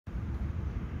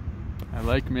I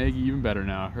like Maggie even better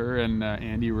now. Her and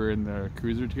Andy were in the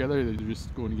cruiser together. They're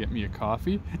just going to get me a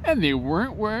coffee, and they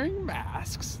weren't wearing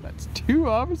masks. That's 2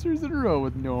 officers in a row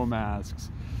with no masks.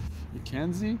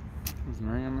 Mackenzie was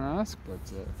wearing a mask, but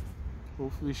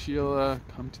hopefully she'll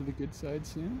come to the good side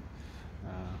soon.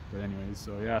 But anyways,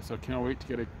 so yeah, so can't wait to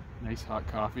get a nice hot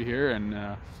coffee here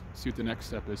and see what the next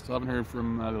step is. Still haven't heard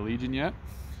from the Legion yet,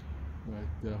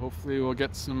 but hopefully we'll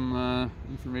get some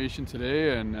information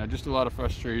today, and just a lot of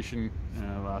frustration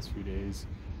the last few days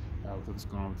with what's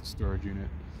going on with the storage unit.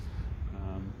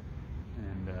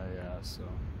 Yeah, so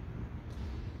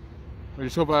I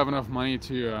just hope I have enough money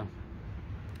to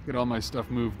get all my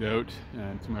stuff moved out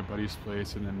to my buddy's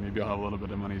place, and then maybe I'll have a little bit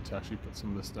of money to actually put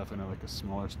some of this stuff in a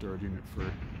smaller storage unit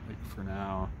for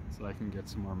now, so I can get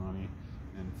some more money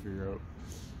and figure out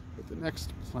what the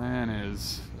next plan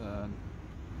is.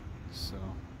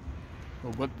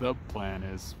 Well, what the plan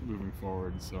is moving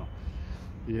forward. So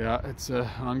yeah, it's an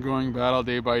ongoing battle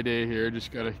day by day here.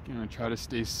 Just gotta try to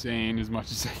stay sane as much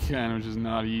as I can, which is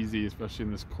not easy, especially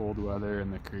in this cold weather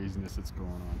and the craziness that's going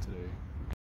on today.